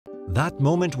That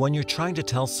moment when you're trying to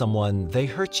tell someone they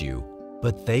hurt you,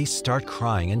 but they start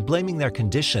crying and blaming their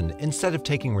condition instead of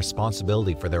taking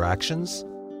responsibility for their actions?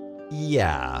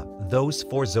 Yeah, those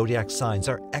 4 zodiac signs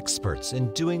are experts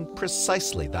in doing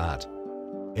precisely that.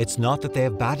 It's not that they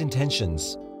have bad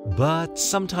intentions, but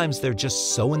sometimes they're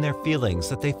just so in their feelings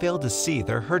that they fail to see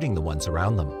they're hurting the ones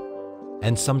around them.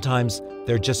 And sometimes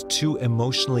they're just too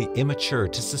emotionally immature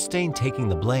to sustain taking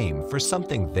the blame for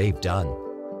something they've done.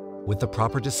 With the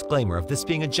proper disclaimer of this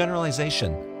being a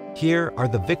generalization, here are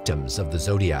the victims of the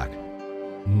zodiac.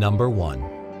 Number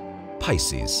 1.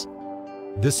 Pisces.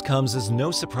 This comes as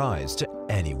no surprise to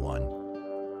anyone.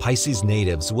 Pisces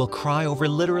natives will cry over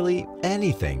literally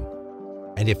anything.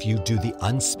 And if you do the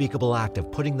unspeakable act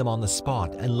of putting them on the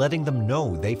spot and letting them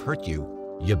know they've hurt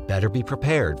you, you better be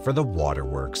prepared for the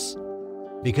waterworks.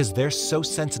 Because they're so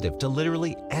sensitive to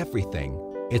literally everything,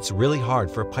 it's really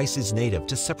hard for a Pisces native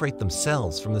to separate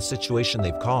themselves from the situation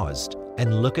they've caused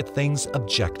and look at things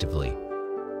objectively.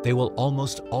 They will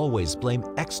almost always blame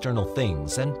external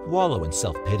things and wallow in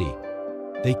self-pity.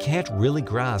 They can't really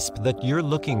grasp that you're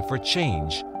looking for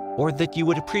change or that you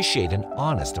would appreciate an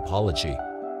honest apology.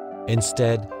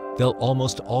 Instead, they'll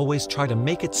almost always try to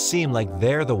make it seem like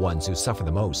they're the ones who suffer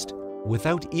the most,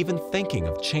 without even thinking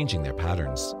of changing their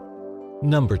patterns.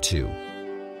 Number 2.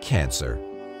 Cancer.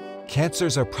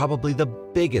 Cancers are probably the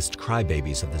biggest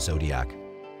crybabies of the zodiac.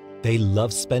 They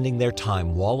love spending their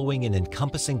time wallowing in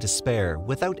encompassing despair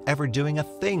without ever doing a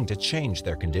thing to change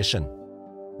their condition.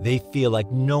 They feel like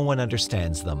no one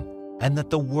understands them and that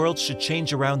the world should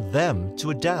change around them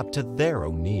to adapt to their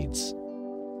own needs.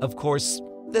 Of course,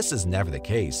 this is never the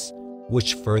case,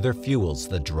 which further fuels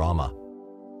the drama.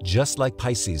 Just like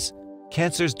Pisces,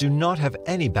 Cancers do not have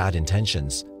any bad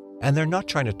intentions, and they're not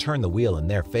trying to turn the wheel in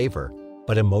their favor,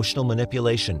 but emotional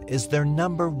manipulation is their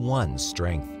number 1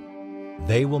 strength.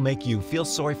 They will make you feel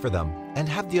sorry for them and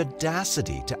have the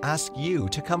audacity to ask you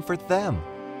to comfort them.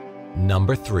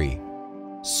 Number 3.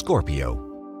 Scorpio.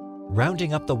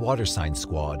 Rounding up the water sign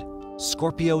squad,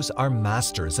 Scorpios are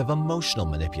masters of emotional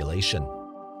manipulation.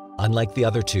 Unlike the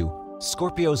other 2,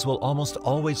 Scorpios will almost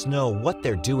always know what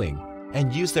they're doing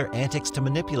and use their antics to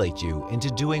manipulate you into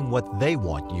doing what they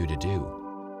want you to do.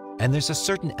 And there's a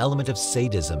certain element of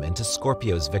sadism into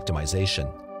Scorpios'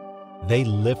 victimization. They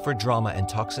live for drama and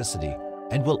toxicity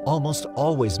and will almost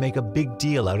always make a big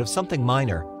deal out of something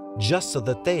minor just so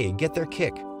that they get their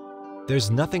kick. There's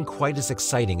nothing quite as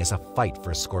exciting as a fight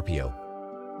for a Scorpio.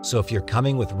 So if you're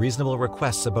coming with reasonable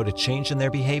requests about a change in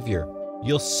their behavior,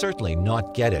 you'll certainly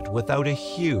not get it without a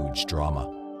huge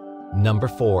drama. Number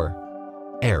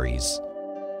 4. Aries.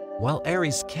 While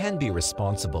Aries can be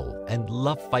responsible and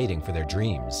love fighting for their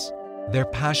dreams, their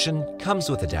passion comes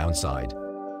with a downside.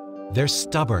 They're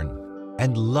stubborn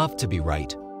and love to be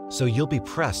right, so you'll be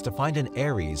pressed to find an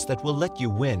Aries that will let you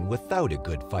win without a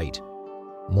good fight.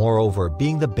 Moreover,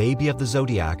 being the baby of the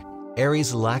zodiac,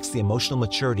 Aries lacks the emotional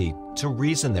maturity to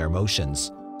reason their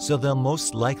emotions, so they'll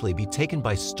most likely be taken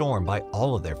by storm by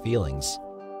all of their feelings.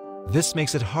 This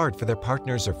makes it hard for their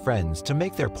partners or friends to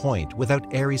make their point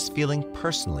without Aries feeling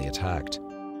personally attacked.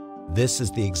 This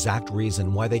is the exact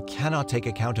reason why they cannot take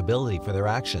accountability for their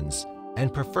actions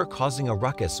and prefer causing a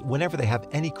ruckus whenever they have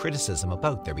any criticism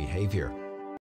about their behavior.